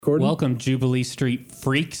Recording? Welcome, Jubilee Street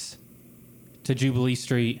freaks, to Jubilee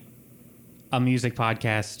Street, a music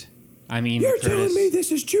podcast. You're telling me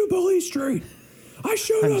this is Jubilee Street? I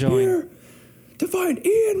showed I'm up joined. here to find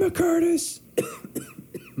Ian McCurtis.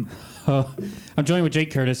 I'm joined with Jake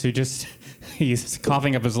Curtis, who he's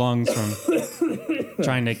coughing up his lungs from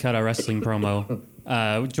trying to cut a wrestling promo.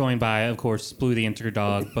 Joined by, of course, Blue the Inter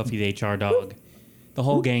Dog, Buffy the HR Dog. The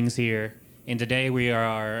whole gang's here. And today we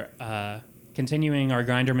are continuing our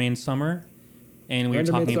Grinderman Summer. And we're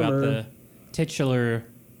talking about the titular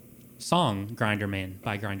song Grinderman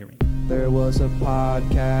by Grinderman. There was a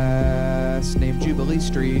podcast named Jubilee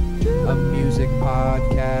Street, a music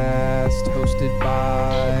podcast hosted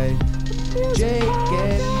by Jake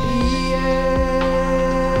and Ian.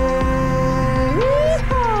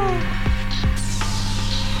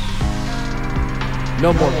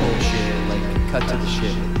 No more bullshit, like cut to the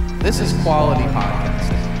shit. This is quality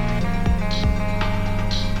podcasting.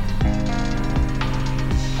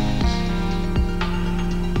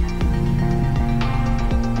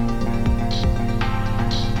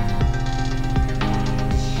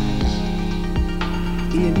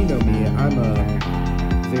 Ian, you know me. I'm a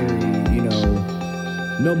very,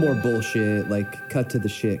 no more bullshit, like cut to the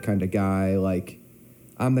shit kind of guy. Like,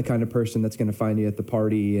 I'm the kind of person that's going to find you at the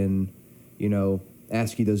party and,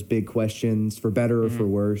 ask you those big questions for better or for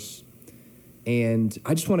worse. And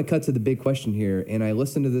I just want to cut to the big question here. And I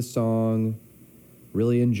listened to this song,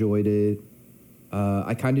 really enjoyed it.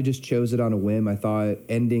 I kind of just chose it on a whim. I thought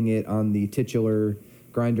ending it on the titular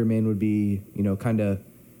Grinderman would be, kind of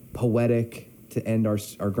poetic to end our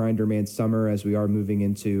Grinderman summer as we are moving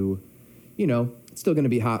into, it's still going to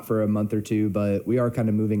be hot for a month or two, but we are kind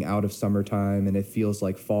of moving out of summertime and it feels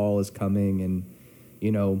like fall is coming and,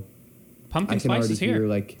 Pumpkin I can spice already is here, hear,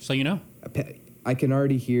 like, so you know. I can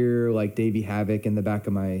already hear like Davey Havoc in the back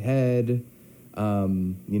of my head.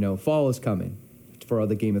 Fall is coming for all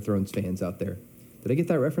the Game of Thrones fans out there. Did I get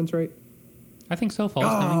that reference right? I think so. Fall's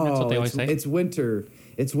coming. That's what they always say. It's winter.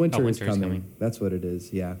 It's winter is winter is coming. coming. That's what it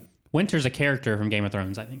is. Yeah. Winter's a character from Game of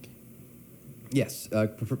Thrones, I think. Yes,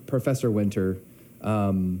 Professor Winter,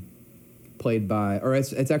 played by, or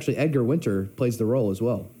it's actually Edgar Winter plays the role as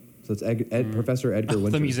well. So it's Professor Edgar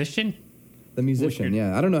Winter. The musician? The musician, Weird.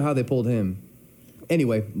 yeah. I don't know how they pulled him.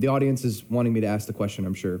 Anyway, the audience is wanting me to ask the question,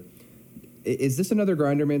 I'm sure. Is this another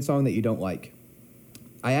Grinderman song that you don't like?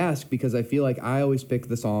 I ask because I feel like I always pick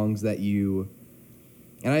the songs that you...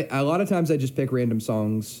 And a lot of times I just pick random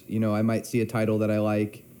songs. I might see a title that I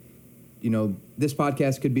like. This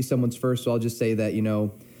podcast could be someone's first, so I'll just say that,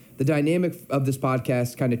 the dynamic of this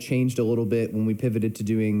podcast kind of changed a little bit when we pivoted to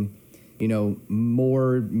doing,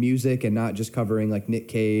 more music and not just covering like Nick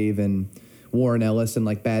Cave and Warren Ellis and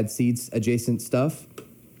like Bad Seeds adjacent stuff.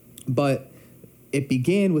 But it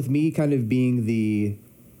began with me kind of being the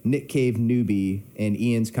Nick Cave newbie and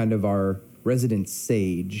Ian's kind of our resident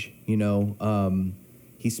sage,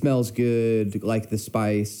 He smells good, like the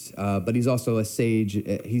spice, but he's also a sage.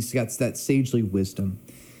 He's got that sagely wisdom.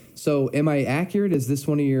 So am I accurate? Is this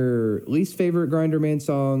one of your least favorite Grinderman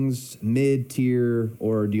songs, mid-tier,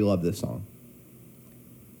 or do you love this song?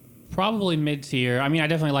 Probably mid-tier. I mean, I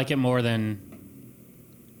definitely like it more than...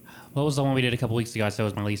 What was the one we did a couple weeks ago? I said it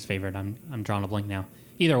was my least favorite. I'm drawing a blank now.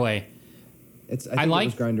 Either way. I think it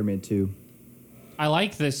was Grinderman 2. I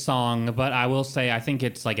like this song, but I will say I think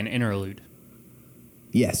it's like an interlude.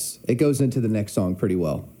 Yes, it goes into the next song pretty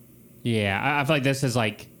well. Yeah, I feel like this is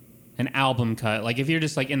like an album cut. Like if you're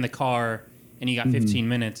just like in the car and you got 15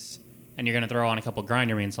 minutes and you're going to throw on a couple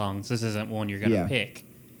Grinderman songs, this isn't one you're going to pick.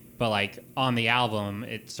 But like on the album,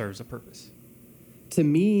 it serves a purpose. To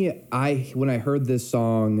me, when I heard this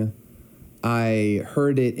song, I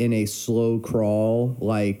heard it in a slow crawl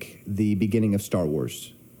like the beginning of Star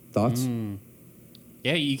Wars. Thoughts?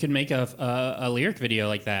 Yeah, you could make a lyric video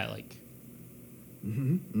like that. Like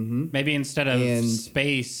maybe instead of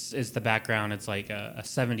space is the background, it's like a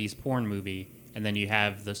 70s porn movie, and then you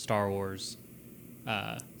have the Star Wars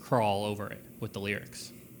crawl over it with the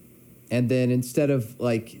lyrics. And then instead of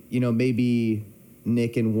like, maybe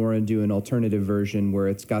Nick and Warren do an alternative version where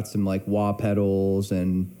it's got some like wah pedals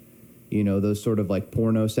and, those sort of like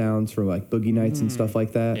porno sounds from like Boogie Nights and stuff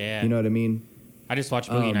like that. Yeah. You know what I mean? I just watched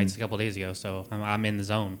Boogie Nights a couple days ago, so I'm in the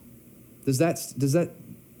zone. Does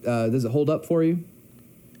it hold up for you?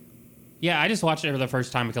 Yeah, I just watched it for the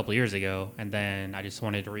first time a couple years ago, and then I just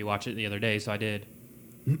wanted to rewatch it the other day, so I did.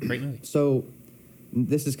 Great movie. So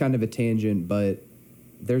this is kind of a tangent, but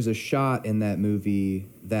there's a shot in that movie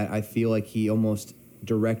that I feel like he almost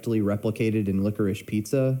directly replicated in Licorice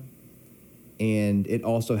Pizza. And it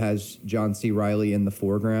also has John C. Reilly in the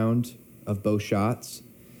foreground of both shots.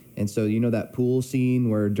 And so, that pool scene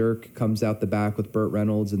where Dirk comes out the back with Burt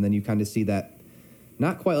Reynolds, and then you kind of see that,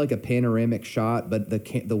 not quite like a panoramic shot, but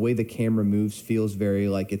the way the camera moves feels very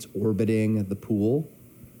like it's orbiting the pool.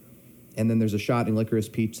 And then there's a shot in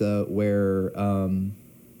Licorice Pizza where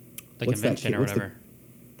The convention or whatever.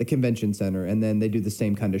 The convention center, and then they do the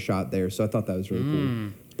same kind of shot there. So I thought that was really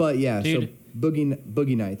cool. But yeah, Dude. so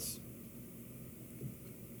Boogie Nights.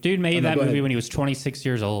 Dude made no, that go movie ahead. when he was 26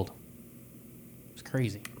 years old. It's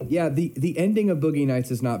crazy. Yeah, the ending of Boogie Nights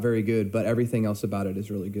is not very good, but everything else about it is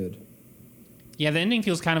really good. Yeah, the ending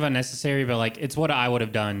feels kind of unnecessary, but like it's what I would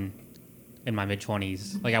have done in my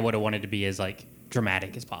mid-20s. Like I would have wanted to be as like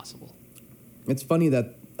dramatic as possible. It's funny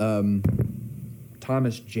that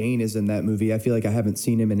Thomas Jane is in that movie. I feel like I haven't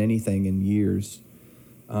seen him in anything in years.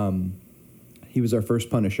 He was our first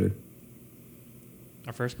Punisher.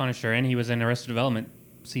 Our first Punisher, and he was in Arrested Development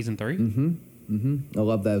season 3. I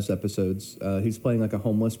love those episodes. He's playing like a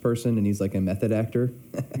homeless person, and he's like a method actor.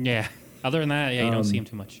 Yeah. Other than that, yeah, you don't see him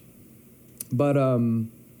too much. But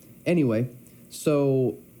anyway,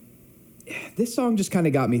 so this song just kind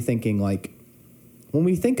of got me thinking, like, when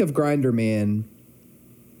we think of Grinder Man,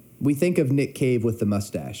 we think of Nick Cave with the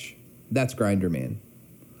mustache. That's Grinder Man.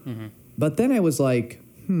 Mm-hmm. But then I was like,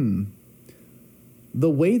 the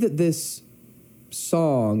way that this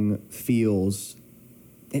song feels,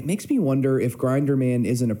 it makes me wonder if Grinder Man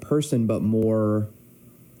isn't a person, but more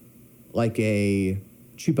like a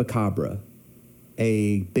chupacabra,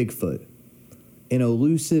 a Bigfoot, an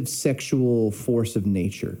elusive sexual force of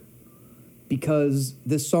nature. Because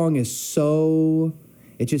this song is so,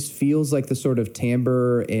 it just feels like the sort of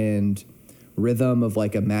timbre and rhythm of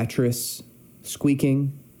like a mattress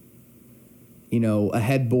squeaking, a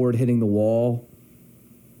headboard hitting the wall.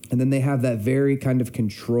 And then they have that very kind of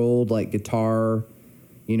controlled like guitar,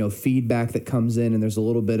 feedback that comes in, and there's a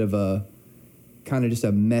little bit of a kind of just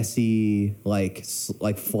a messy like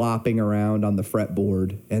flopping around on the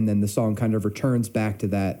fretboard, and then the song kind of returns back to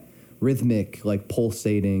that rhythmic like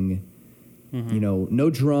pulsating. No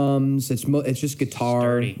drums. It's just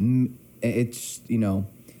guitar. Sturdy. It's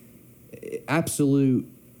absolute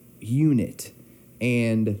unit.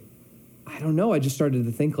 And I don't know. I just started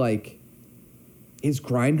to think like, is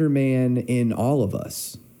Grinder Man in all of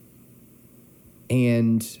us?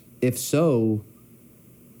 And if so,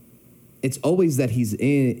 it's always that he's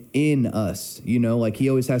in us. Like he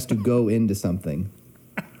always has to go into something.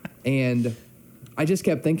 And I just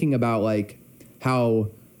kept thinking about like how.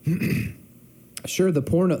 Sure, the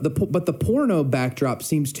porno backdrop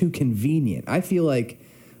seems too convenient. I feel like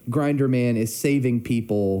Grinder Man is saving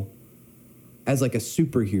people as like a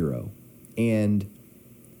superhero. And,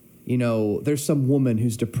 there's some woman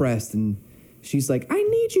who's depressed and she's like, I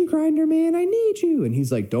need you, Grinder Man, I need you. And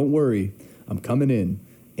he's like, don't worry, I'm coming in.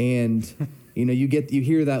 And, you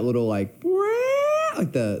hear that little like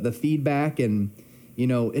the feedback, and,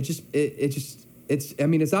 it's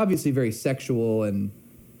obviously very sexual,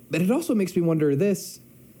 but it also makes me wonder is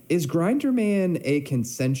Grinder Man a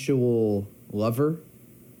consensual lover,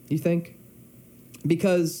 you think?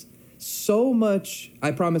 Because so much,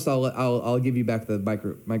 I promise I'll give you back the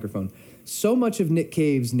microphone. So much of Nick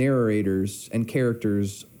Cave's narrators and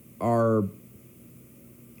characters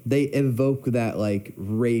they evoke that like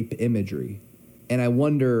rape imagery. And I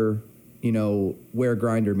wonder, where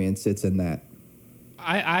Grinder Man sits in that.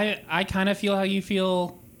 I kind of feel how you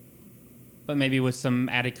feel, but maybe with some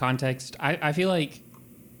added context. I feel like,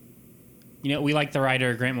 we like the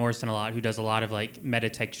writer Grant Morrison a lot, who does a lot of like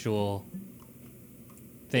metatextual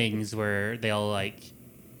things where they'll like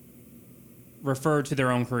refer to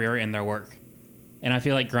their own career in their work. And I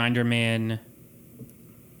feel like Grinder Man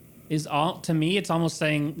is to me, it's almost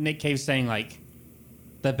saying, Nick Cave saying like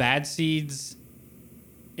the Bad Seeds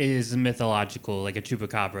is mythological, like a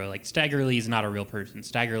chupacabra. Like Stagger Lee is not a real person.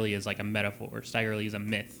 Stagger Lee is like a metaphor. Stagger Lee is a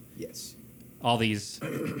myth. Yes. A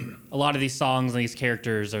lot of these songs and these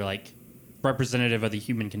characters are like representative of the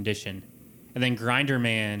human condition. And then Grinder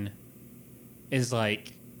Man is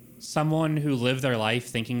like someone who lived their life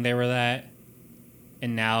thinking they were that,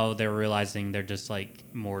 and now they're realizing they're just like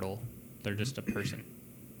mortal. They're just a person.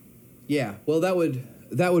 Yeah, well, that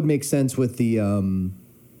would make sense with the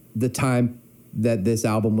time that this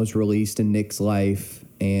album was released in Nick's life,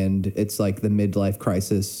 and it's like the midlife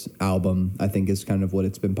crisis album, I think, is kind of what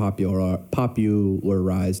it's been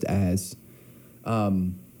popularized as.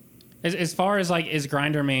 As far as like, is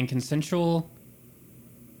Grinder Man consensual?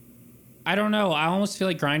 I don't know. I almost feel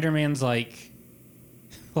like Grinder Man's like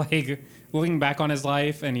looking back on his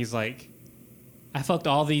life, and he's like, I fucked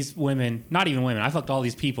all these women, not even women, I fucked all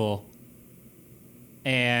these people,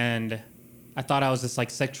 and I thought I was this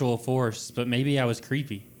like sexual force, but maybe I was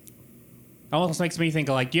creepy. almost makes me think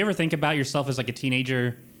of like, do you ever think about yourself as like a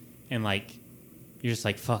teenager and like you're just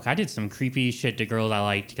like, fuck, I did some creepy shit to girls I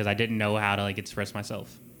liked because I didn't know how to like express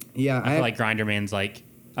myself. Yeah, I feel like Grindr Man's like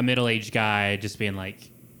a middle-aged guy just being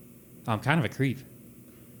like, I'm kind of a creep.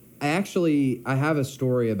 I have a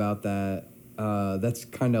story about that. That's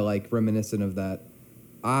kind of like reminiscent of that.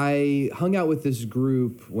 I hung out with this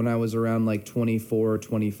group when I was around like 24,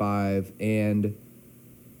 25, and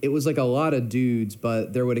it was like a lot of dudes,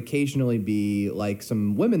 but there would occasionally be like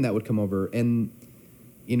some women that would come over, and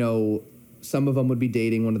you know, some of them would be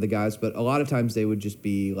dating one of the guys, but a lot of times they would just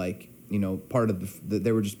be like, you know, part of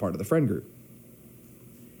they were just part of the friend group.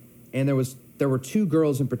 And there were two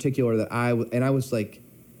girls in particular that I was like,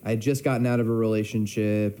 I had just gotten out of a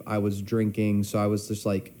relationship. I was drinking, so I was just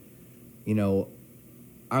like, you know,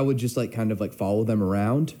 I would just like kind of like follow them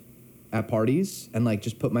around at parties and like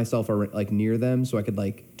just put myself like near them so I could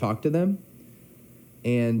like talk to them.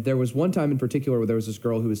 And there was one time in particular where there was this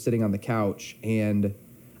girl who was sitting on the couch, and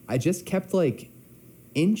I just kept like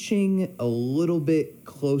inching a little bit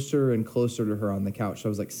closer and closer to her on the couch. So I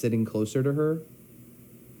was like sitting closer to her.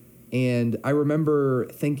 And I remember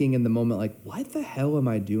thinking in the moment, like, what the hell am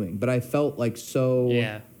I doing? But I felt like so,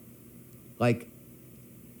 Yeah. like,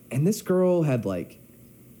 and this girl had like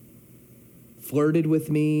flirted with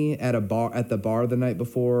me at the bar the night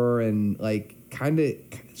before, and like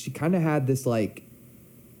she kind of had this like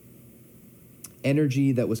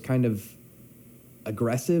energy that was kind of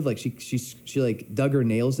aggressive. Like she like dug her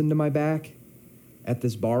nails into my back at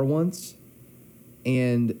this bar once.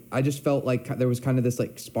 And I just felt like there was kind of this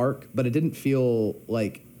like spark, but it didn't feel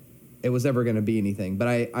like it was ever going to be anything. But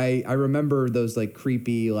I remember those like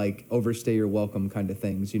creepy, like overstay your welcome kind of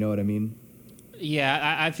things. You know what I mean?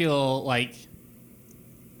 Yeah, I feel like,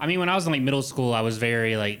 I mean, when I was in like middle school, I was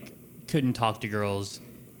very like, couldn't talk to girls.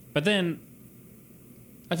 But then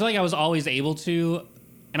I feel like I was always able to,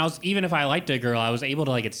 and even if I liked a girl, I was able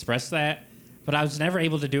to like express that, but I was never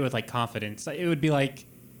able to do it with like confidence. It would be like,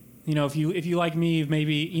 you know, if you like me,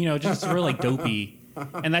 maybe, you know, just real like dopey,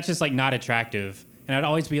 and that's just like not attractive. And I'd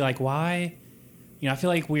always be like, why? You know, I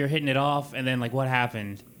feel like we were hitting it off, and then like what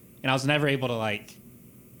happened? And I was never able to like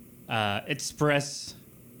express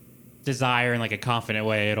desire in like a confident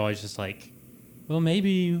way. It always just like, well,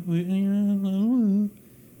 maybe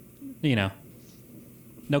you know,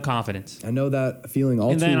 no confidence. I know that feeling all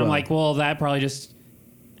too well. And then I'm like, well, that probably just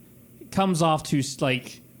comes off too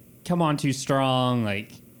come on too strong,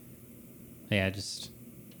 like. Yeah, just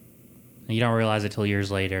you don't realize it till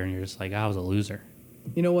years later, and you're just like, I was a loser.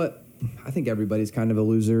 You know what? I think everybody's kind of a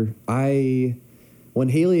loser. When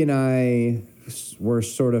Haley and I were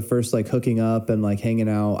sort of first like hooking up and like hanging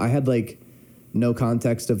out, I had like no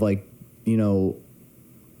context of like, you know,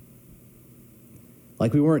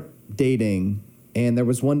 like we weren't dating. And there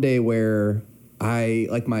was one day where I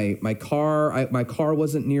like my car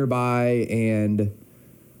wasn't nearby, and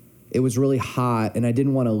it was really hot, and I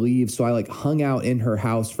didn't want to leave, so I like hung out in her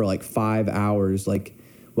house for like 5 hours, like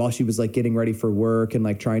while she was like getting ready for work and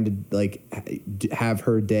like trying to like have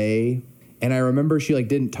her day. And I remember she like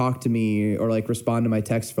didn't talk to me or like respond to my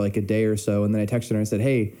text for like a day or so, and then I texted her and I said,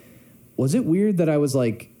 hey, was it weird that I was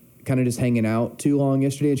like kind of just hanging out too long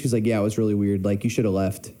yesterday? And she's like, yeah, it was really weird. Like, you should have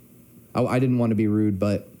left. I didn't want to be rude,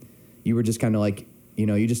 but you were just kind of like, you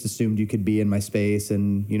know, you just assumed you could be in my space,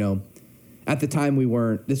 and you know, at the time we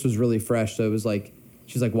weren't. This was really fresh, so it was like,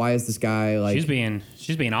 she's like, why is this guy like? She's being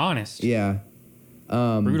honest. Yeah,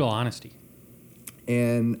 brutal honesty.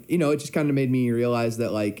 And you know, it just kind of made me realize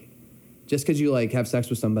that like, just because you like have sex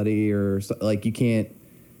with somebody or like you can't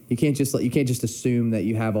just assume that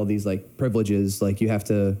you have all these like privileges. Like you have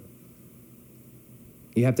to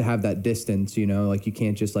have that distance. You know, like you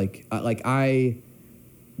can't just like I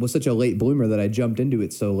was such a late bloomer that I jumped into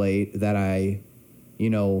it so late that I, you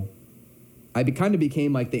know. I kind of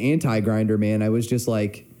became like the anti-Grindr man. I was just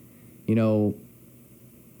like, you know,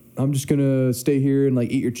 I'm just going to stay here and like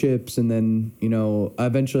eat your chips. And then, you know,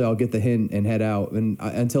 eventually I'll get the hint and head out. And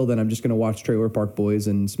until then, I'm just going to watch Trailer Park Boys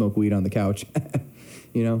and smoke weed on the couch.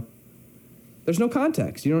 You know, there's no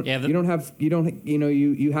context. You have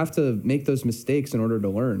to make those mistakes in order to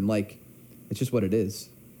learn. Like, it's just what it is.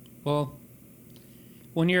 Well,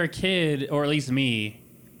 when you're a kid, or at least me,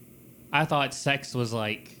 I thought sex was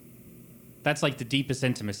like, that's like the deepest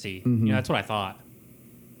intimacy. Mm-hmm. You know, that's what I thought.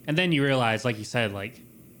 And then you realize, like you said, like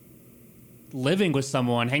living with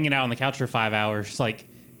someone, hanging out on the couch for 5 hours, like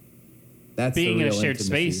that's being in a shared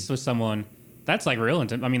intimacy. space with someone, that's like real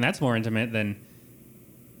intimate. I mean, that's more intimate than,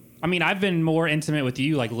 I mean, I've been more intimate with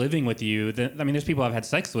you, like living with you. I mean, there's people I've had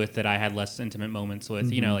sex with that I had less intimate moments with.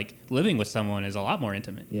 Mm-hmm. You know, like living with someone is a lot more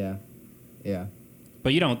intimate. Yeah. Yeah.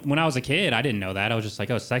 But you don't. When I was a kid, I didn't know that. I was just like,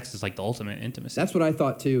 oh, sex is like the ultimate intimacy. That's what I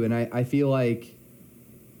thought too, and I feel like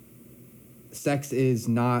sex is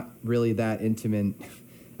not really that intimate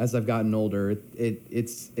as I've gotten older.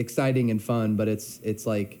 It's exciting and fun, but it's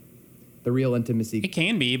like the real intimacy. It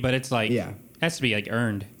can be, but it's like Yeah. it has to be like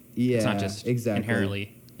earned. It's not Yeah, just exactly.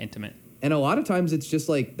 inherently intimate. And a lot of times it's just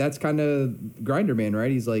like that's kind of Grinder Man,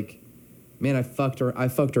 right? He's like, man, I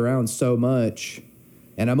fucked around so much,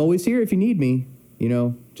 and I'm always here if you need me. You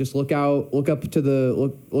know, just look up to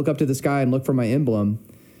the sky and look for my emblem,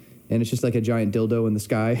 and it's just like a giant dildo in the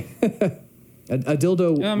sky, a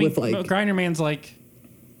dildo I mean, with like. Grinder Man's like,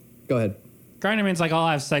 Go ahead. I'll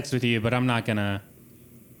have sex with you, but I'm not gonna.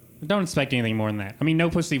 Don't expect anything more than that. I mean,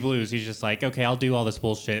 no pussy blues. He's just like, okay, I'll do all this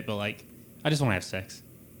bullshit, but like, I just want to have sex.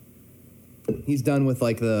 He's done with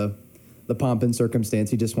like the pomp and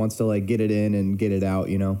circumstance. He just wants to like get it in and get it out.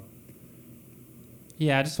 You know.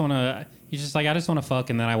 Yeah, I just want to. He's just like, I just want to fuck,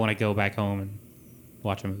 and then I want to go back home and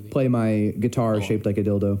watch a movie. Play my guitar Cool. shaped like a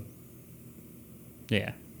dildo.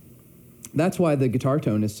 Yeah. That's why the guitar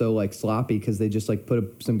tone is so like sloppy, because they just like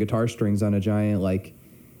put some guitar strings on a giant like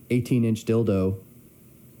 18-inch dildo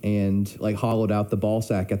and like hollowed out the ball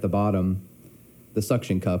sack at the bottom. The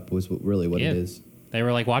suction cup was really what Yeah. it is. They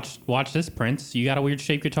were like, watch this, Prince. You got a weird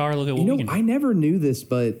shaped guitar. Look at what You know, we can do. I never knew this,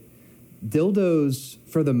 but dildos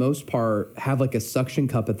for the most part have like a suction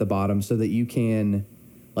cup at the bottom so that you can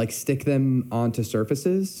like stick them onto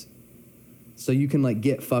surfaces so you can like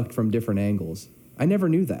get fucked from different angles. I never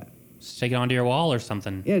knew that. Stick it onto your wall or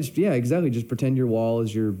something. Yeah, exactly. Just pretend your wall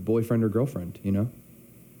is your boyfriend or girlfriend, you know?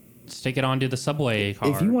 Stick it onto the subway car.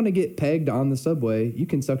 If you want to get pegged on the subway, you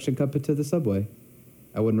can suction cup it to the subway.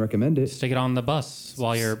 I wouldn't recommend it. Stick it on the bus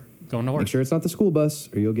while you're going to work. Make sure it's not the school bus,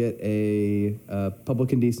 or you'll get a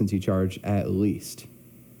public indecency charge at least.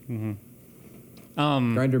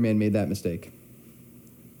 Grinder Man made that mistake.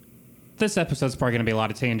 This episode's probably going to be a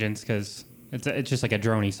lot of tangents because it's just like a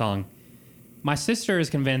droney song. My sister is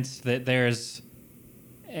convinced that there's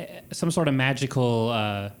some sort of magical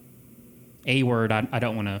A word I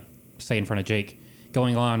don't want to say in front of Jake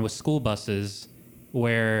going on with school buses,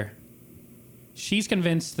 where she's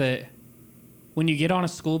convinced that when you get on a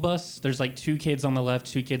school bus, there's like 2 kids on the left,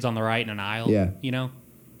 2 kids on the right in an aisle. Yeah. You know?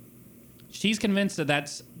 She's convinced that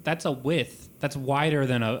that's a width that's wider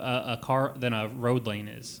than a car than a road lane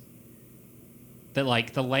is. That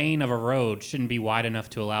like the lane of a road shouldn't be wide enough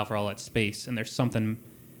to allow for all that space, and there's something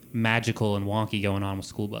magical and wonky going on with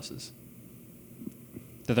school buses.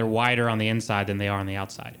 That they're wider on the inside than they are on the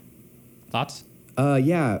outside. Thoughts?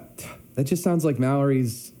 Yeah, that just sounds like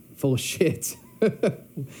Mallory's full of shit.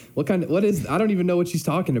 What is? I don't even know what she's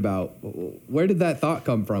talking about. Where did that thought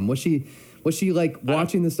come from? Was she like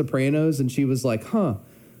watching The Sopranos and she was like, huh,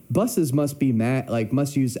 buses must be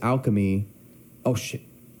must use alchemy. Oh shit.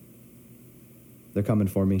 They're coming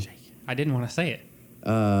for me. I didn't want to say it.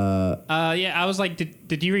 Yeah, I was like,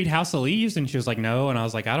 did you read House of Leaves? And she was like, no. And I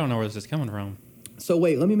was like, I don't know where this is coming from. So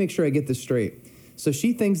wait, let me make sure I get this straight. So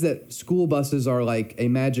she thinks that school buses are like a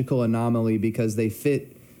magical anomaly because they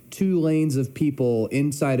fit 2 lanes of people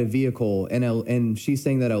inside a vehicle, and she's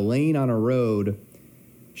saying that a lane on a road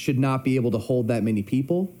should not be able to hold that many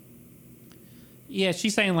people. Yeah,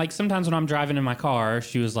 she's saying like sometimes when I'm driving in my car,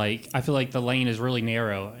 she was like, I feel like the lane is really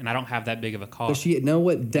narrow and I don't have that big of a car. Does she know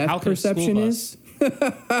what How depth could a school perception bus-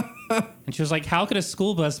 is? And she was like, how could a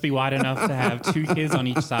school bus be wide enough to have 2 kids on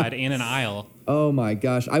each side in an aisle? Oh my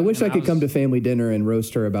gosh. I wish And I could I come to was- family dinner and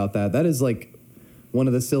roast her about that. That is like one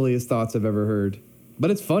of the silliest thoughts I've ever heard.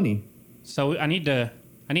 But it's funny. So I need to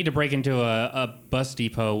break into a bus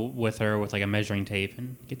depot with her with like a measuring tape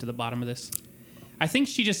and get to the bottom of this. I think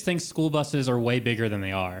she just thinks school buses are way bigger than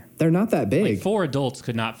they are. They're not that big. Like 4 adults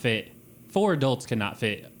could not fit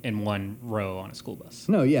in one row on a school bus.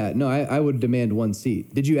 No, yeah. No, I would demand 1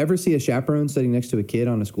 seat. Did you ever see a chaperone sitting next to a kid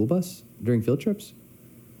on a school bus during field trips?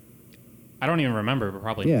 I don't even remember, but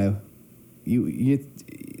probably. Yeah. You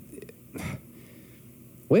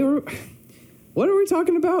Wait, what are we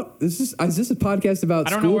talking about? Is this a podcast about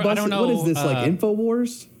I don't school know where- I buses? don't know, What is this, like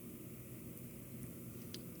InfoWars?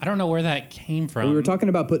 I don't know where that came from. We were talking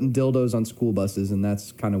about putting dildos on school buses, and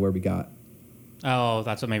that's kind of where we got. Oh,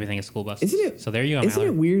 that's what made me think of school buses. Isn't it? So there you go, Isn't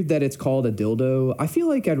Mallory. it weird that it's called a dildo? I feel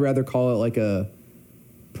like I'd rather call it like a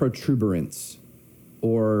protuberance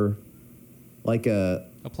or like a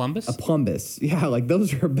plumbus? plumbus. Yeah, like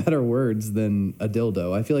those are better words than a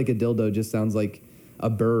dildo. I feel like a dildo just sounds like a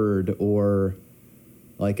bird or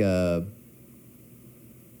like a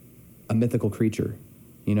mythical creature,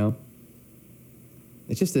 you know?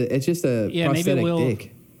 It's just a Yeah, maybe prosthetic we'll-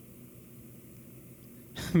 dick.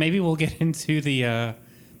 Maybe we'll get into the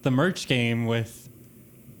merch game with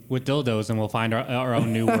with dildos, and we'll find our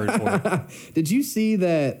own new word for it. Did you see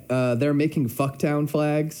that they're making Fucktown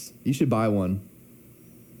flags? You should buy one.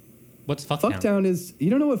 What's Fucktown? Fucktown is, you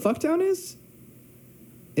don't know what Fucktown is?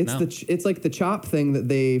 It's No. it's like the chop thing that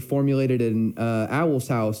they formulated in Owl's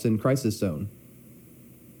house in Crisis Zone.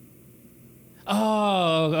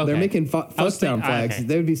 Oh, okay. They're making I was Fucktown flags. okay.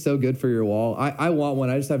 They would be so good for your wall. I want one.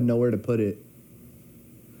 I just have nowhere to put it.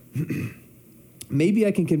 Maybe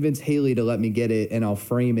I can convince Haley to let me get it, and I'll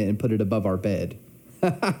frame it and put it above our bed.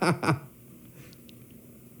 Did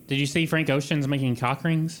you see Frank Ocean's making cock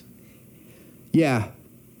rings? Yeah,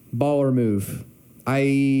 baller move.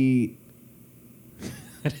 It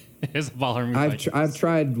is a baller move. I've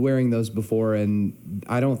tried wearing those before, and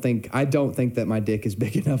I don't think that my dick is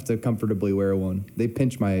big enough to comfortably wear one. They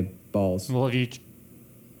pinch my balls. Well, if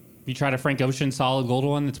you tried a Frank Ocean solid gold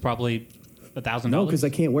one, it's probably $1,000. No, because I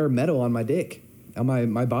can't wear metal on my dick.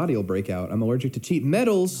 My body will break out. I'm allergic to cheap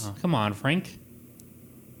metals. Oh, come on, Frank.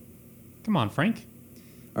 Come on, Frank.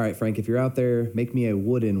 All right, Frank, if you're out there, make me a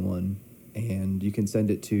wooden one, and you can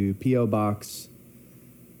send it to P.O. Box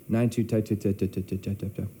 92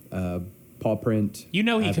 Paul Print. You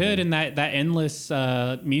know he Avenue. could in that endless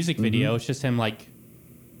music video. It's just him like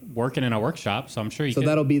working in a workshop, so I'm sure he So could.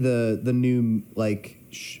 that'll be the new like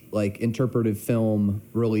interpretive film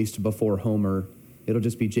released before Homer. It'll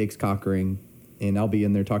just be Jake's cock ring, and I'll be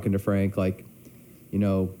in there talking to Frank like, you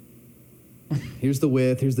know, here's the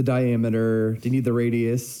width, here's the diameter. Do you need the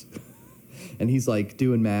radius? And he's like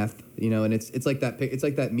doing math, you know, and it's like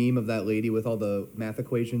that meme of that lady with all the math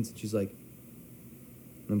equations, and she's like,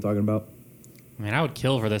 what I'm talking about. Man, I would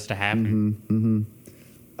kill for this to happen.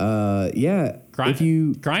 Yeah. If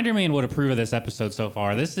you Grinder Man would approve of this episode so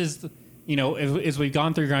far. This is, you know, as we've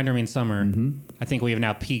gone through Grinder Man Summer, I think we have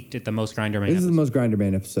now peaked at the most Grinder Man This is episode. the most Grinder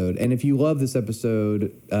Man episode. And if you love this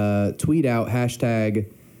episode, tweet out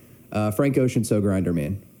hashtag Frank Ocean So Grinder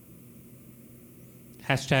Man.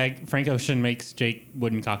 Hashtag Frank Ocean makes Jake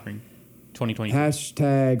wooden cock ring 2020.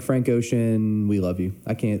 Hashtag Frank Ocean, we love you.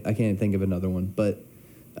 I can't think of another one. But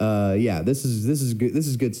yeah, this is good. This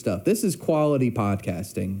is good stuff. This is quality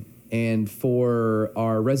podcasting. And for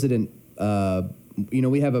our resident, you know,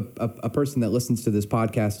 we have a person that listens to this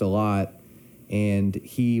podcast a lot, and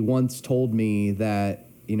he once told me that,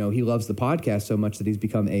 you know, he loves the podcast so much that he's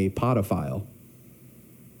become a podophile.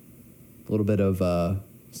 A little bit of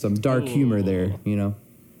some dark humor there, you know.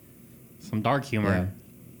 Some dark humor.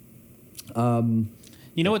 Yeah.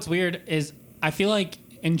 You know what's weird is I feel like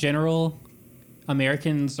in general,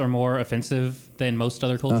 Americans are more offensive than most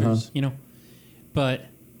other cultures, you know? But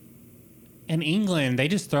in England, they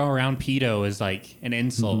just throw around pedo as like an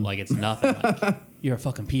insult, like it's nothing. Like, you're a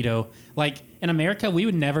fucking pedo. Like in America, we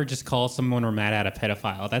would never just call someone we're mad at a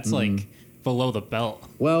pedophile. That's like below the belt.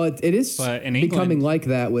 Well, it is But in becoming England, like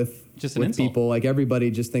that with just an insult. people. Like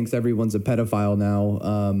everybody just thinks everyone's a pedophile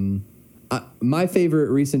now. My favorite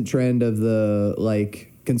recent trend of the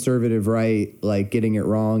like conservative right, like getting it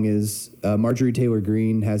wrong, is Marjorie Taylor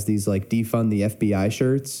Greene has these like defund the FBI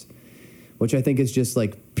shirts, which I think is just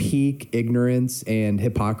like peak ignorance and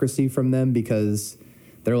hypocrisy from them, because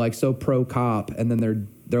they're like so pro cop, and then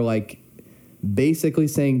they're like basically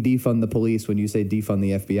saying defund the police when you say defund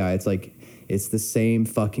the FBI. It's like it's the same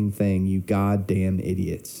fucking thing, you goddamn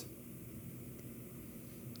idiots.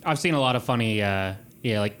 I've seen a lot of funny,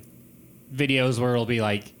 like videos where it'll be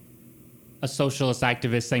like a socialist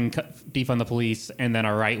activist saying defund the police, and then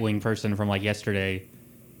a right-wing person from like yesterday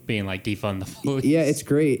being like defund the police. Yeah, it's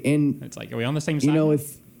great. And It's like, are we on the same side? you know,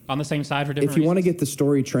 if on the same side for different if you want to reasons? get the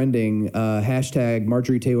story trending, hashtag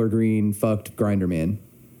Marjorie Taylor Greene fucked Grinder Man.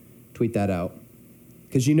 Tweet that out.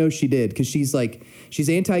 Because you know she did. Because she's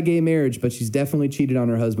anti-gay marriage, but she's definitely cheated on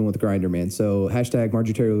her husband with Grinder Man. So hashtag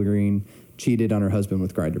Marjorie Taylor Greene cheated on her husband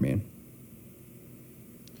with Grinder Man.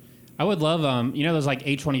 I would love, you know, those like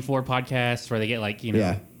A24 podcasts where they get like, you know,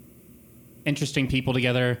 Yeah. interesting people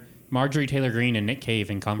together. Marjorie Taylor Greene and Nick Cave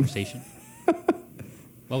in conversation.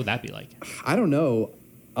 What would that be like? I don't know.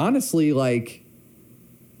 Honestly, like,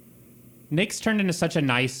 Nick's turned into such a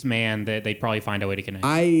nice man that they'd probably find a way to connect.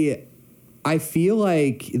 I feel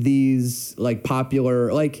like these like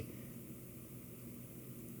popular, like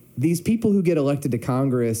these people who get elected to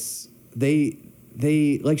Congress, they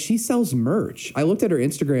like, she sells merch. I looked at her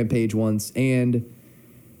Instagram page once, and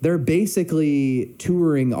they're basically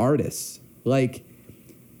touring artists. Like,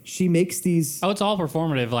 she makes these. Oh, it's all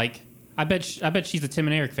performative. Like, I bet she's a Tim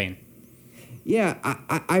and Eric fan. Yeah,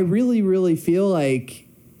 I really, really feel like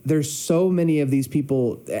there's so many of these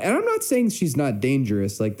people, and I'm not saying she's not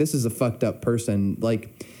dangerous. Like, this is a fucked up person.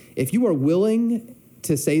 Like, if you are willing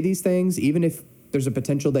to say these things, even if there's a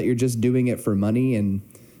potential that you're just doing it for money and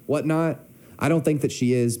whatnot. I don't think that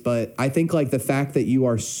she is, but I think like the fact that you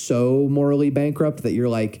are so morally bankrupt that you're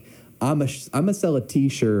like, I'm gonna sell a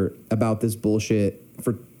T-shirt about this bullshit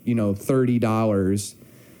for $30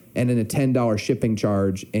 and then a $10 shipping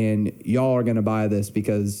charge, and y'all are gonna buy this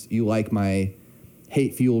because you like my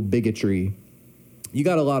hate-fueled bigotry. You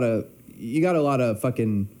got a lot of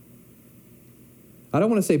fucking. I don't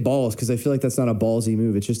want to say balls because I feel like that's not a ballsy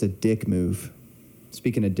move. It's just a dick move.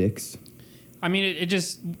 Speaking of dicks. I mean, it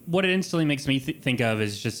just, what it instantly makes me think of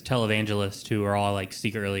is just televangelists who are all like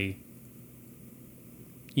secretly,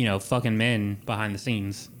 fucking men behind the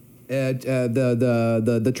scenes.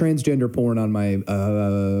 The transgender porn on my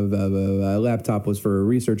laptop was for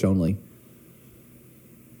research only.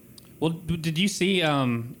 Well, did you see,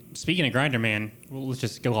 speaking of Grindr, man, well, let's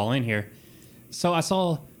just go all in here. So I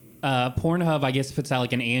saw Pornhub, I guess, puts out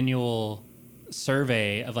like an annual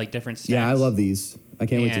survey of like different stats. Yeah, I love these. I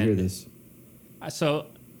can't wait to hear this. So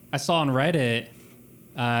I saw on Reddit,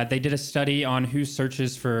 they did a study on who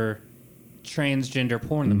searches for transgender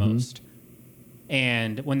porn the most.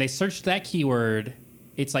 And when they searched that keyword,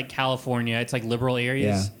 it's like California, it's like liberal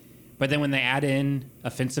areas. Yeah. But then when they add in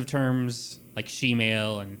offensive terms like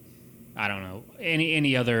she-male and I don't know,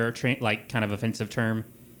 any other like kind of offensive term,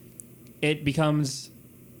 it becomes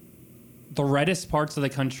the reddest parts of the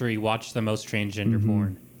country watch the most transgender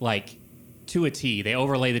porn. Like to a T. They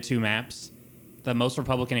overlay the two maps. The most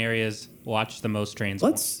Republican areas watch the most trans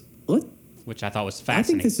porn, which I thought was fascinating. I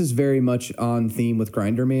think this is very much on theme with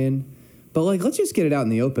Grindr, man. But like, let's just get it out in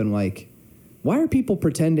the open. Like, why are people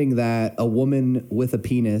pretending that a woman with a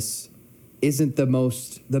penis isn't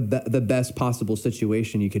the best possible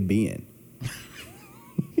situation you could be in?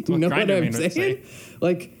 You know what I'm saying?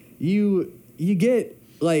 Like, you get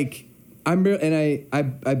like, I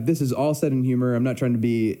this is all said in humor. I'm not trying to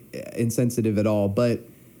be insensitive at all, but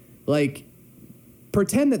like,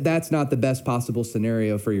 pretend that that's not the best possible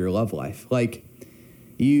scenario for your love life. Like,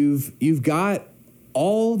 you've got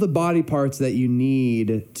all the body parts that you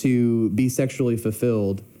need to be sexually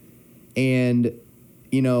fulfilled. And,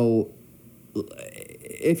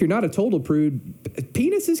 if you're not a total prude,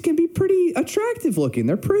 penises can be pretty attractive looking.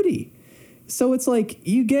 They're pretty. So it's like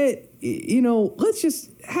you get, let's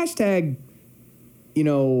just hashtag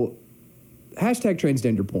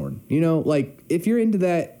transgender porn. Like if you're into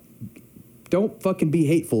that, don't fucking be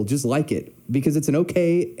hateful. Just like it because it's an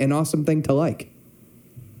okay and awesome thing to like.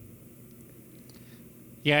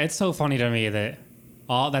 Yeah, it's so funny to me that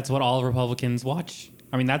that's what all Republicans watch.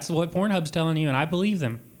 I mean, that's what Pornhub's telling you, and I believe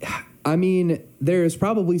them. I mean, there's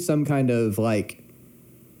probably some kind of like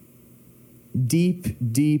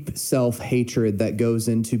deep self-hatred that goes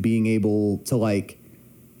into being able to like,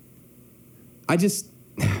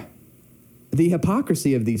 the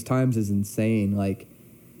hypocrisy of these times is insane. Like,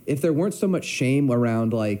 if there weren't so much shame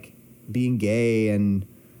around like being gay and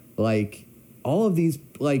like all of these,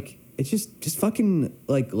 like, it's just fucking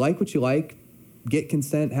like what you like, get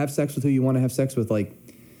consent, have sex with who you want to have sex with. Like,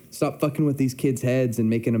 stop fucking with these kids' heads and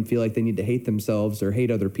making them feel like they need to hate themselves or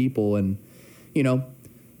hate other people. And,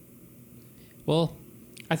 Well,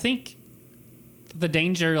 I think the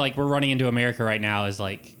danger like we're running into America right now is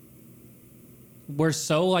like we're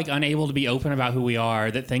so like unable to be open about who we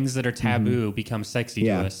are that things that are taboo become sexy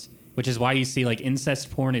to us, which is why you see like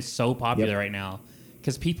incest porn is so popular right now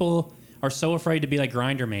because people are so afraid to be like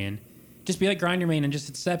Grindr Man. Just be like Grindr Man and just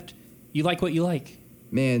accept you like what you like.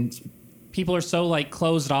 Man, people are so like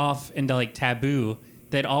closed off into like taboo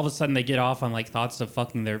that all of a sudden they get off on like thoughts of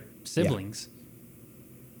fucking their siblings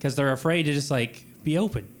because they're afraid to just like be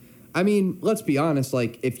open. I mean, let's be honest.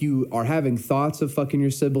 Like, if you are having thoughts of fucking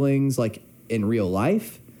your siblings, like in real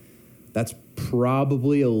life, that's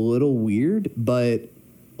probably a little weird. But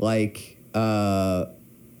like, don't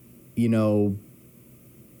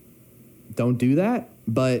do that.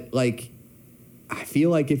 But like, I feel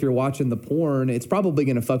like if you're watching the porn, it's probably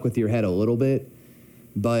going to fuck with your head a little bit.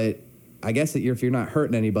 But I guess that if you're not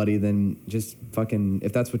hurting anybody, then just fucking,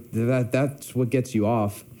 if that's what gets you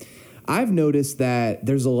off. I've noticed that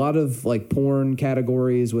there's a lot of like porn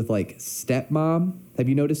categories with like stepmom. Have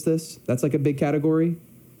you noticed this? That's like a big category.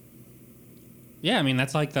 Yeah, I mean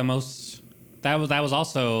that's like the most. That was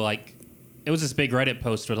also like, it was this big Reddit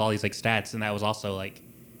post with all these like stats, and that was also like,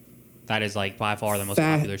 that is like by far the most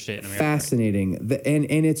popular shit in America. Fascinating,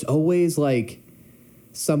 and it's always like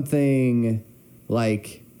something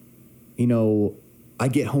like, I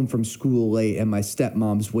get home from school late and my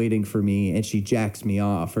stepmom's waiting for me and she jacks me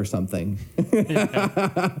off or something.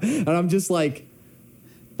 And I'm just like,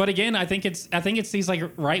 but again, I think it's these like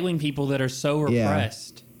right-wing people that are so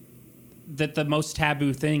repressed that the most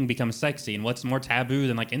taboo thing becomes sexy. And what's more taboo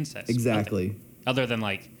than like incest? Exactly. Nothing. other than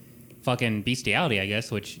like fucking bestiality, I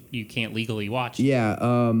guess, which you can't legally watch. Yeah,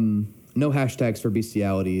 no hashtags for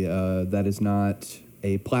bestiality. That is not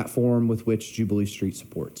a platform with which Jubilee Street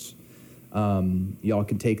supports. Y'all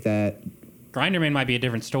can take that. Grinderman might be a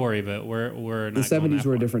different story, but we're not The going 70s that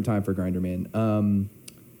were a far. different time for Grinderman.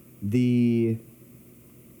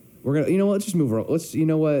 We're gonna, let's just move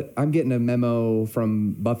on. I'm getting a memo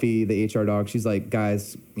from Buffy, the HR dog. She's like,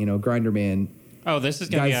 guys, Grinderman. Oh, this is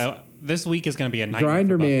gonna Guys, this week is gonna be a nightmare.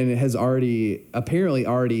 for Buffy. Grinderman has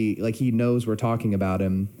apparently like, he knows we're talking about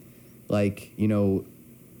him. Like,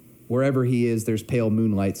 wherever he is, there's pale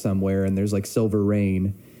moonlight somewhere, and there's like silver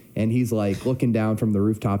rain, and he's like looking down from the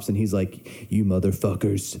rooftops, and he's like, "You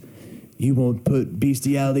motherfuckers, you won't put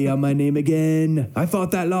bestiality on my name again. I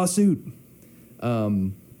fought that lawsuit."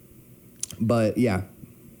 But yeah,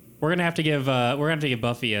 We're gonna have to give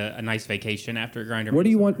Buffy a nice vacation after Grinderman.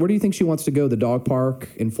 where do you think she wants to go? The dog park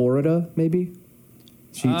in Florida, maybe?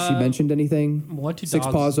 She mentioned anything? What do Six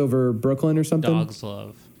dogs- Paws over Brooklyn or something? dogs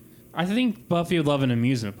love? I think Buffy would love an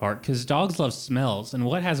amusement park because dogs love smells, and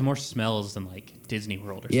what has more smells than like Disney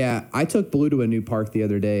World or something? Yeah, I took Blue to a new park the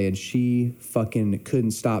other day, and she fucking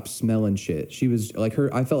couldn't stop smelling shit. She was like,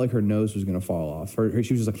 I felt like her nose was gonna fall off.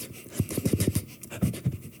 She was just like,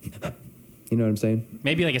 you know what I'm saying?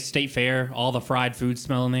 Maybe like a state fair, all the fried food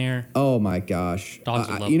smell in there. Oh my gosh. Dogs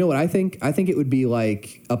would love you it. know what I think? I think it would be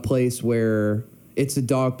like a place where it's a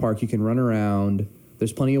dog park. You can run around.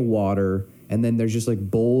 There's plenty of water, and then there's just like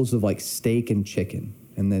bowls of like steak and chicken,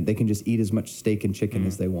 and then they can just eat as much steak and chicken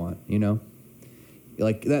as they want.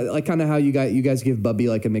 Like that, like kind of how you guys give Bubby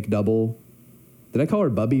like a McDouble. Did I call her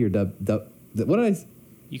Bubby or Dub? What did I?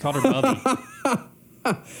 You called her Bubby.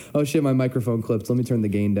 Oh shit! My microphone clipped. Let me turn the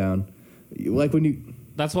gain down. Like when you.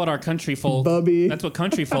 That's what our country folk. Bubby. That's what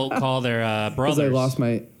country folk call their Because brothers. I lost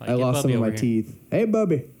Like, I get lost some Bubby of my over here. teeth. Hey,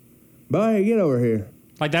 Bubby. Bye, get over here.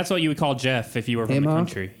 Like that's what you would call Jeff if you were from Ham the hock?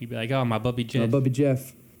 country. You'd be like, "Oh, my Bubby Jeff." Oh, Bubby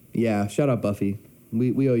Jeff. Yeah, shout out Buffy.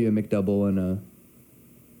 We owe you a McDouble and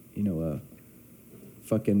a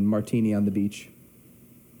fucking martini on the beach.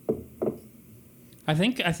 I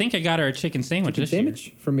think I got her a chicken sandwich Chicken this year.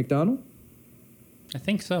 sandwich from McDonald's. I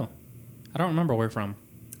think so. I don't remember where from.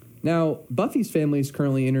 Now, Buffy's family is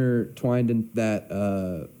currently intertwined in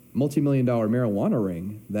that multi-million-dollar marijuana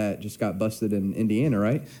ring that just got busted in Indiana,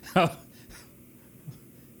 right? Oh.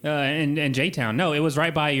 In J-Town. No, it was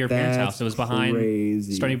right by your parents' That's house. It was behind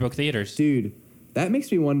crazy. Stony Brook Theaters. Dude, that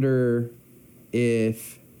makes me wonder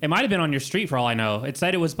if... It might have been on your street for all I know. It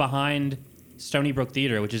said it was behind Stony Brook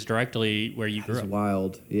Theater, which is directly where you grew It's up.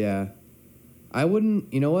 wild, yeah. I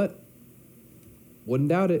wouldn't, you know what? Wouldn't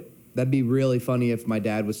doubt it. That'd be really funny if my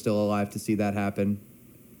dad was still alive to see that happen.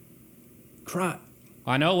 Cry.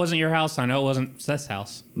 I know it wasn't your house. I know it wasn't Seth's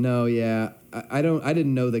house. No, yeah. I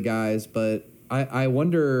didn't know the guys, but I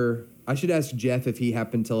wonder, I should ask Jeff if he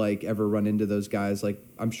happened to like ever run into those guys. Like,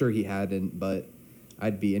 I'm sure he hadn't, but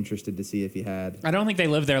I'd be interested to see if he had. I don't think they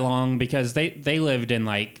lived there long because they lived in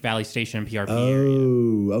like Valley Station and PRP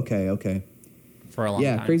area Oh, okay. for a long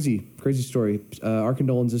Yeah, time. crazy story. Our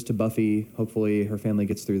condolences to Buffy. Hopefully her family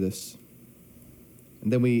gets through this.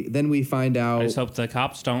 And then we find out. I just hope the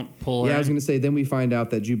cops don't pull her. Yeah, I was in. gonna say. Then we find out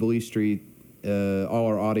that Jubilee Street, all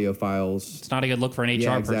our audio files. It's not a good look for an HR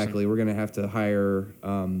Yeah, person. exactly. We're gonna have to hire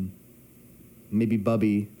maybe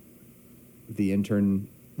Bubby, the intern,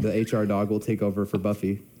 the HR dog will take over for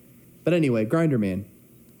Buffy. But anyway, Grinderman.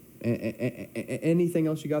 Anything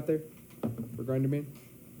else you got there for Grinderman?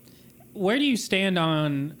 Where do you stand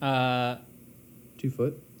on 2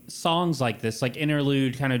 foot. songs like this, like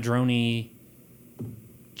interlude kind of droney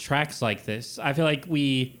tracks like this? I feel like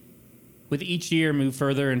we, with each year, move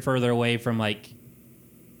further and further away from like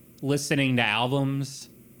listening to albums,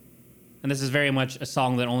 and this is very much a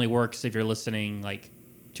song that only works if you're listening like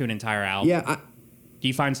to an entire album. Yeah. Do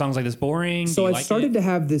you find songs like this boring? So I've started to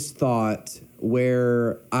have this thought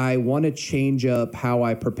where I want to change up how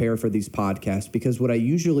I prepare for these podcasts, because what I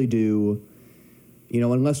usually do,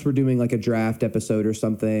 unless we're doing like a draft episode or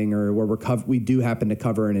something, or where we do happen to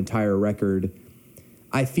cover an entire record,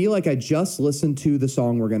 I feel like I just listen to the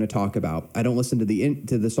song we're going to talk about. I don't listen to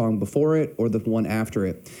the song before it or the one after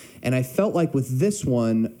it. And I felt like with this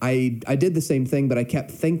one, I did the same thing, but I kept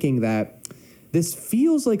thinking that this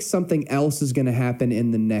feels like something else is going to happen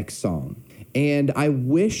in the next song. And I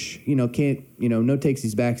wish, no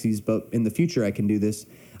takesies backsies, but in the future I can do this.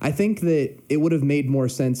 I think that it would have made more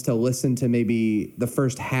sense to listen to maybe the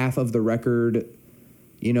first half of the record,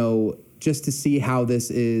 just to see how this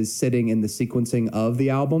is sitting in the sequencing of the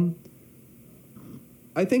album.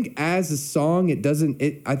 I think as a song,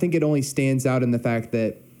 I think it only stands out in the fact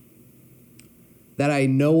that I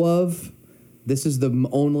know of this is the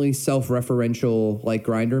only self-referential like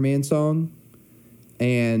Grinderman song,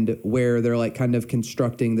 and where they're like kind of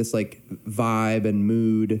constructing this like vibe and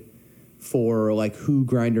mood for like who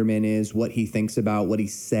Grinderman is, what he thinks about, what he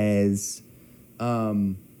says.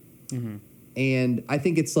 And I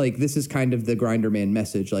think it's like, this is kind of the Grinderman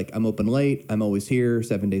message. Like, I'm open late. I'm always here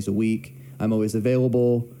 7 days a week. I'm always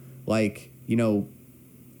available. Like, you know,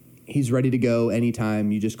 he's ready to go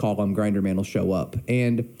anytime you just call him. Grinderman will show up.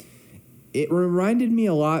 And it reminded me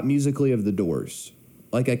a lot musically of The Doors.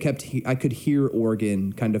 Like I could hear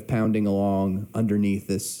organ kind of pounding along underneath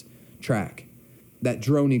this track. That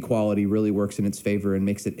droney quality really works in its favor and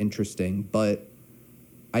makes it interesting. But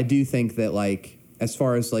I do think that, like, as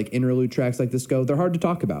far as like interlude tracks like this go, they're hard to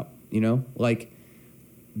talk about, you know? Like,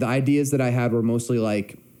 the ideas that I had were mostly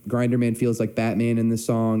like Grinderman feels like Batman in this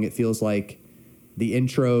song. It feels like the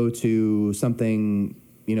intro to something,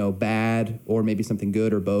 you know, bad or maybe something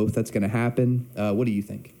good or both that's going to happen. What do you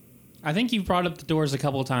think? I think you've brought up The Doors a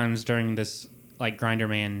couple of times during this like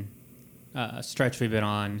Grinderman stretch we've been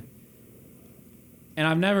on, and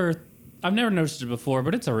I've never noticed it before,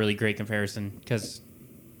 but it's a really great comparison because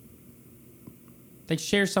they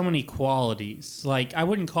share so many qualities. Like, I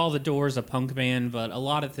wouldn't call The Doors a punk band, but a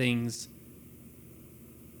lot of things,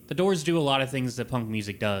 The Doors do a lot of things that punk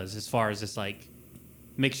music does, as far as this like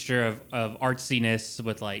mixture of artsiness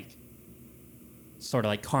with like sort of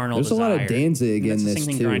like carnal There's desire. a lot of Danzig in this the same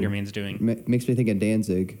thing too. Grinderman's doing. Makes me think of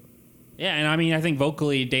Danzig. Yeah, and I mean, I think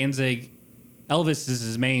vocally, Danzig, Elvis is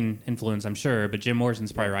his main influence, I'm sure, but Jim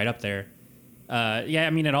Morrison's probably right up there. Yeah,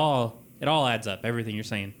 I mean, it all adds up. Everything you're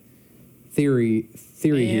saying. Theory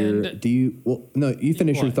here. And- Do you? Well, no. You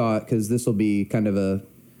finish your What? thought, because this will be kind of a.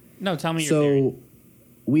 No, tell me your theory. So,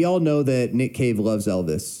 we all know that Nick Cave loves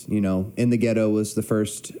Elvis. You know, In the Ghetto was the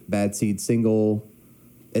first Bad Seed single.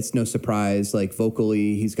 It's no surprise. Like,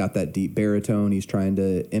 vocally, he's got that deep baritone. He's trying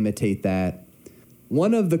to imitate that.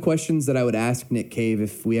 One of the questions that I would ask Nick Cave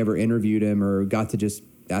if we ever interviewed him or got to just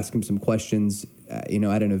ask him some questions, you know,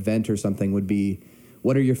 at an event or something, would be,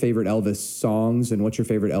 what are your favorite Elvis songs and what's your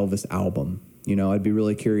favorite Elvis album? You know, I'd be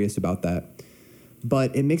really curious about that.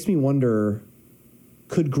 But it makes me wonder,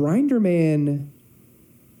 could Grinderman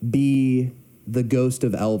be the ghost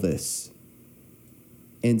of Elvis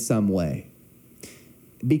in some way?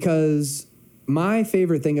 Because my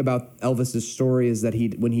favorite thing about Elvis's story is that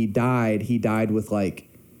when he died with like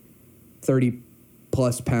 30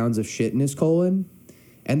 plus pounds of shit in his colon.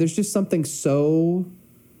 And there's just something so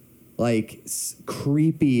like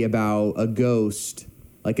creepy about a ghost,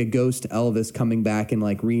 like a ghost Elvis coming back and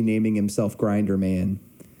like renaming himself Grinderman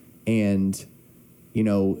and, you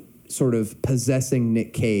know, sort of possessing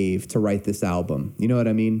Nick Cave to write this album. You know what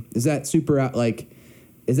I mean? Is that super out? Like,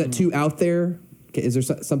 is that too out there? Is there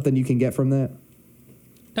something you can get from that?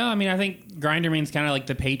 No, I mean, I think Grinderman's kind of like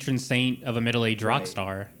the patron saint of a middle-aged rock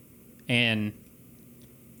star. And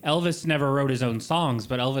Elvis never wrote his own songs,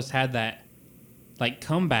 but Elvis had that like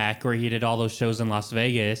comeback where he did all those shows in Las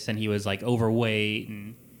Vegas and he was like overweight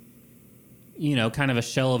and, you know, kind of a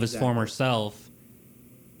shell of his former self.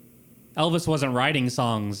 Elvis wasn't writing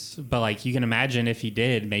songs, but like you can imagine if he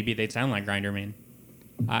did, maybe they'd sound like Grinderman.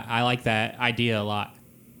 I like that idea a lot.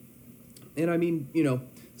 And I mean, you know,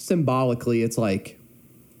 symbolically, it's like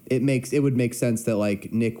it would make sense that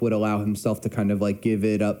like Nick would allow himself to kind of like give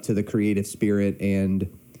it up to the creative spirit and,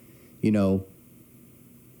 you know,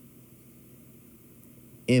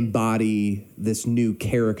 embody this new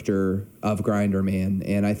character of Grinderman.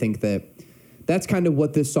 And I think that that's kind of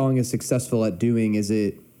what this song is successful at doing. Is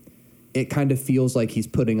it kind of feels like he's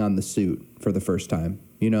putting on the suit for the first time,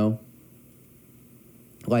 you know?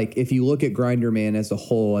 Like, if you look at Grinderman as a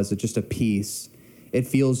whole, as just a piece, it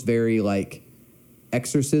feels very like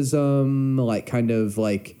exorcism, like kind of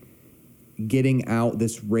like getting out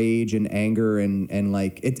this rage and anger and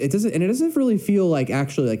like it doesn't really feel like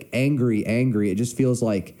actually like angry. It just feels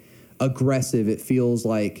like aggressive. It feels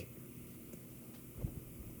like,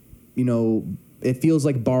 you know, it feels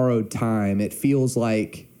like borrowed time. It feels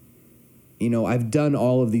like, you know, I've done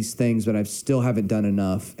all of these things, but I still haven't done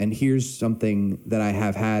enough. And here's something that I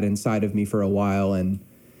have had inside of me for a while. And,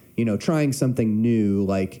 you know, trying something new,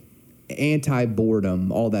 like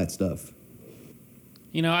anti-boredom, all that stuff.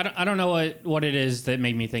 You know, I don't know what it is that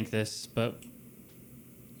made me think this, but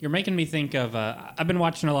you're making me think of... I've been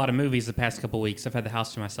watching a lot of movies the past couple weeks. I've had the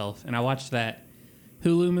house to myself. And I watched that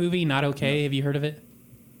Hulu movie, Not Okay. No. Have you heard of it?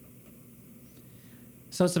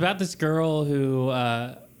 So it's about this girl who...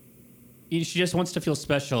 she just wants to feel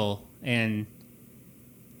special, and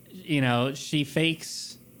you know, she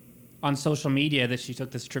fakes on social media that she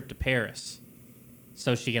took this trip to Paris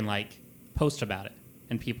so she can like post about it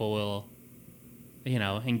and people will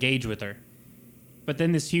engage with her. But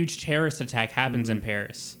then this huge terrorist attack happens in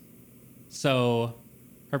Paris. So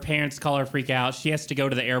her parents call her, freak out. She has to go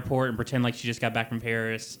to the airport and pretend like she just got back from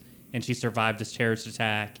Paris and she survived this terrorist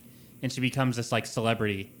attack. And she becomes this like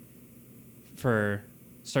celebrity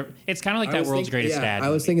it's kind of like that World's Greatest Dad. I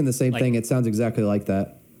was thinking the same thing. It sounds exactly like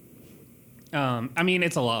that. I mean,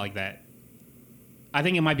 it's a lot like that. I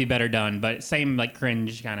think it might be better done, but same like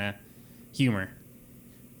cringe kind of humor.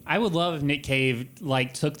 I would love if Nick Cave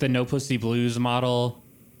like took the No Pussy Blues model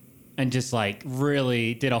and just like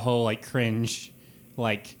really did a whole like cringe,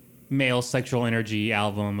 like male sexual energy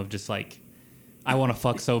album of just like, I want to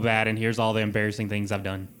fuck so bad and here's all the embarrassing things I've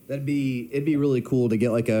done. It'd be really cool to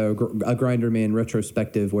get like a Grinder Man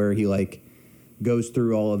retrospective where he like goes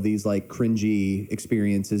through all of these like cringy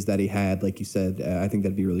experiences that he had, like you said. I think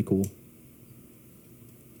that'd be really cool.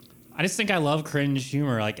 I just think I love cringe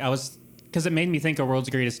humor. Because it made me think of World's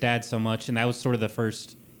Greatest Dad so much, and that was sort of the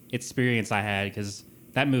first experience I had because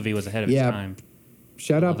that movie was ahead of its time.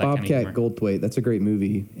 Shout out Bobcat Goldthwait. That's a great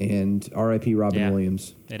movie, and R.I.P. Robin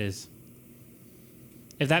Williams. It is.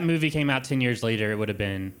 If that movie came out 10 years later, it would have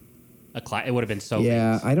been it would have been so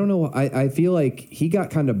famous. I don't know. I feel like he got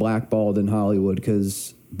kind of blackballed in Hollywood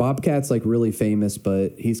because Bobcat's like really famous,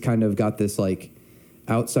 but he's kind of got this like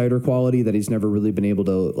outsider quality that he's never really been able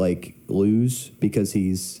to like lose because he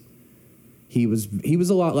was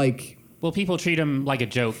a lot like. Well, people treat him like a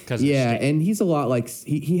joke because and he's a lot like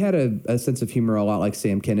he had a sense of humor a lot like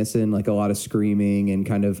Sam Kinison, like a lot of screaming and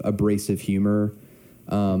kind of abrasive humor,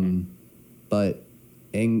 but.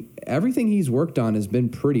 And everything he's worked on has been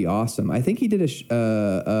pretty awesome. I think he did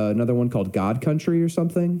another one called God Country or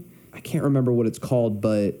something. I can't remember what it's called,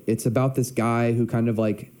 but it's about this guy who kind of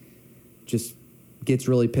like just gets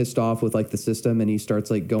really pissed off with like the system and he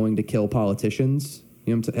starts like going to kill politicians.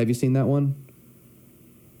 Have you seen that one?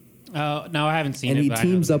 No, I haven't seen it. And he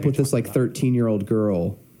teams up with this like 13-year-old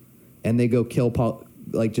girl and they go kill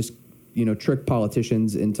trick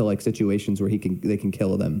politicians into like situations where they can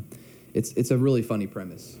kill them. It's a really funny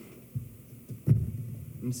premise. Let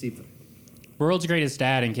me see. World's Greatest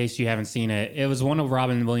Dad, in case you haven't seen it, it was one of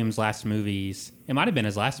Robin Williams' last movies. It might have been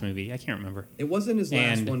his last movie. I can't remember. It wasn't his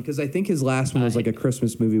last one, because I think his last one was like a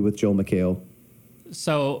Christmas movie with Joel McHale.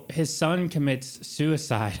 So his son commits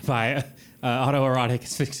suicide by autoerotic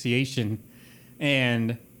asphyxiation,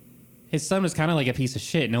 and his son was kind of like a piece of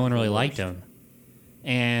shit. No one really liked him.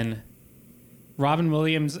 And Robin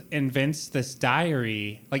Williams invents this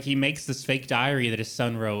diary. Like, he makes this fake diary that his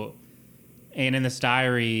son wrote. And in this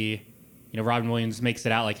diary, Robin Williams makes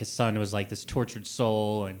it out like his son was like this tortured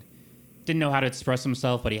soul and didn't know how to express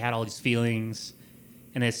himself, but he had all these feelings.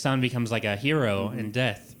 And his son becomes like a hero in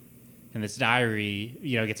death. And this diary,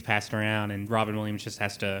 gets passed around, and Robin Williams just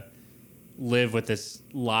has to live with this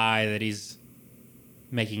lie that he's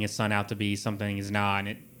making his son out to be something he's not.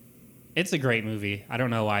 And it's a great movie. I don't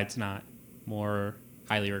know why it's not more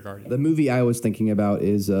highly regarded. The movie I was thinking about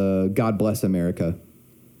is God Bless America.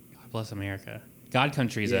 God Bless America. God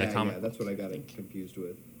Country is a comic. Yeah, that's what I got confused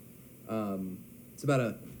with. It's about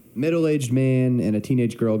a middle-aged man and a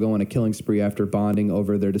teenage girl go on a killing spree after bonding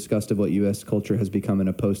over their disgust of what U.S. culture has become in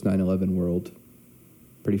a post-9/11 world.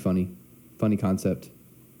 Pretty funny. Funny concept.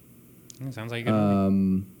 Sounds like a good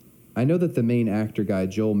movie. I know that the main actor guy,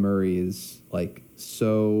 Joel Murray, is like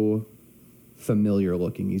so familiar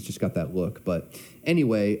looking. He's just got that look. But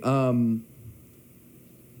anyway,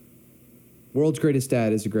 World's Greatest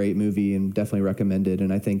Dad is a great movie and definitely recommended.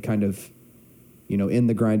 And I think kind of, in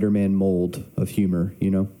the Grinder Man mold of humor,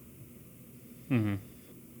 Mm-hmm.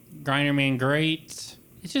 Grinder Man, great.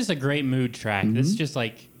 It's just a great mood track. This is just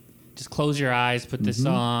like, just close your eyes, put this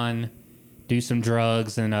on, do some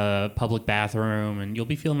drugs in a public bathroom, and you'll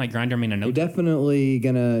be feeling like Grinder Man in no time. You're definitely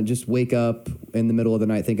going to just wake up in the middle of the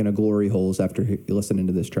night thinking of glory holes after listening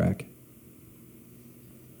to this track.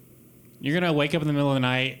 You're going to wake up in the middle of the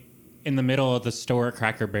night in the middle of the store at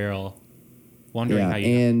Cracker Barrel wondering how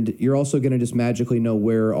you and you're also going to just magically know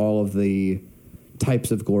where all of the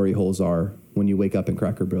types of glory holes are when you wake up in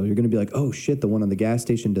Cracker Barrel. You're going to be like, oh, shit, the one on the gas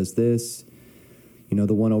station does this.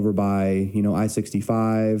 The one over by,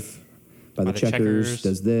 I-65... By the Checkers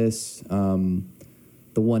does this. The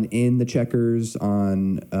one in the Checkers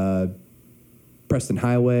on Preston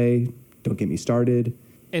Highway, don't get me started.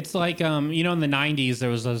 It's like, in the 90s, there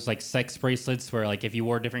was those like sex bracelets where like if you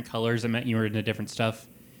wore different colors, it meant you were into different stuff.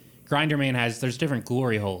 Grinder Man there's different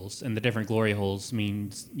glory holes, and the different glory holes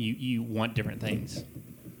means you want different things.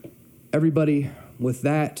 Everybody, with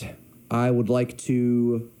that, I would like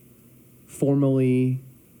to formally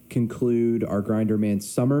conclude our Grinder Man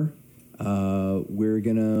summer. We're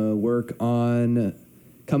going to work on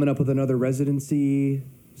coming up with another residency,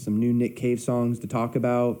 some new Nick Cave songs to talk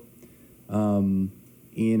about. Ian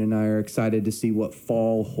and I are excited to see what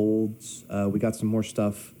fall holds. We got some more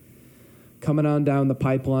stuff coming on down the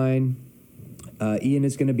pipeline. Ian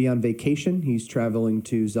is going to be on vacation. He's traveling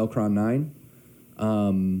to Zeltron 9.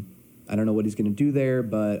 I don't know what he's going to do there,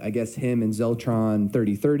 but I guess him and Zeltron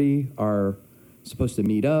 3030 are supposed to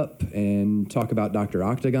meet up and talk about Dr.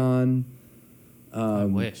 Octagon. I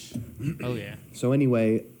wish. Oh, yeah. So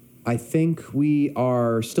anyway, I think we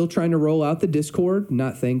are still trying to roll out the Discord.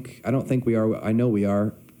 I don't think we are. I know we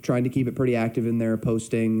are. Trying to keep it pretty active in there,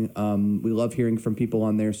 posting. We love hearing from people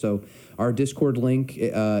on there. So our Discord link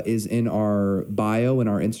is in our bio and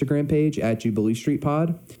our Instagram page at Jubilee Street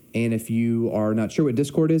Pod. And if you are not sure what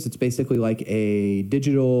Discord is, it's basically like a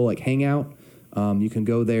digital hangout. You can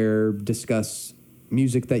go there, discuss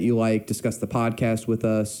music that you like, discuss the podcast with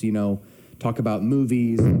us, talk about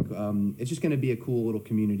movies. It's just going to be a cool little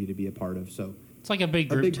community to be a part of. So It's like a big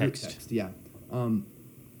group text. Yeah.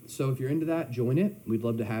 So if you're into that, join it. We'd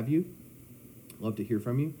love to have you. Love to hear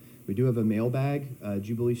from you. We do have a mailbag,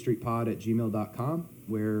 jubileestreetpod@gmail.com,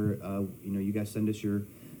 where you guys send us your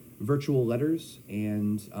virtual letters,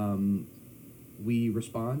 and we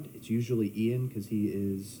respond. It's usually Ian because he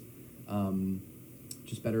is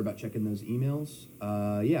just better about checking those emails.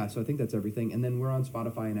 So I think that's everything. And then we're on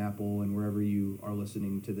Spotify and Apple and wherever you are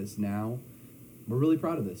listening to this now. We're really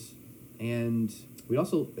proud of this. And we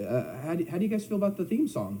also, how do you guys feel about the theme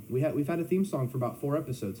song? We've had a theme song for about 4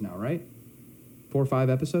 episodes now, right? 4 or 5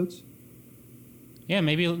 episodes? Yeah,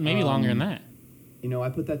 maybe longer than that. I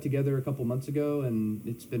put that together a couple months ago, and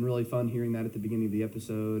it's been really fun hearing that at the beginning of the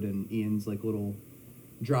episode and Ian's little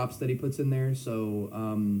drops that he puts in there. So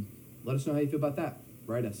let us know how you feel about that.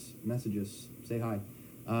 Write us, message us, say hi.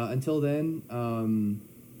 Until then,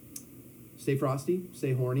 stay frosty,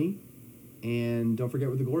 stay horny, and don't forget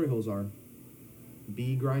where the glory holes are.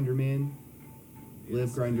 Be Grinderman, live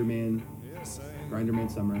Grinderman, Grinderman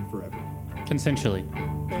summer forever. Consensually.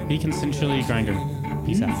 Be consensually grinder.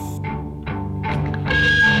 Peace out.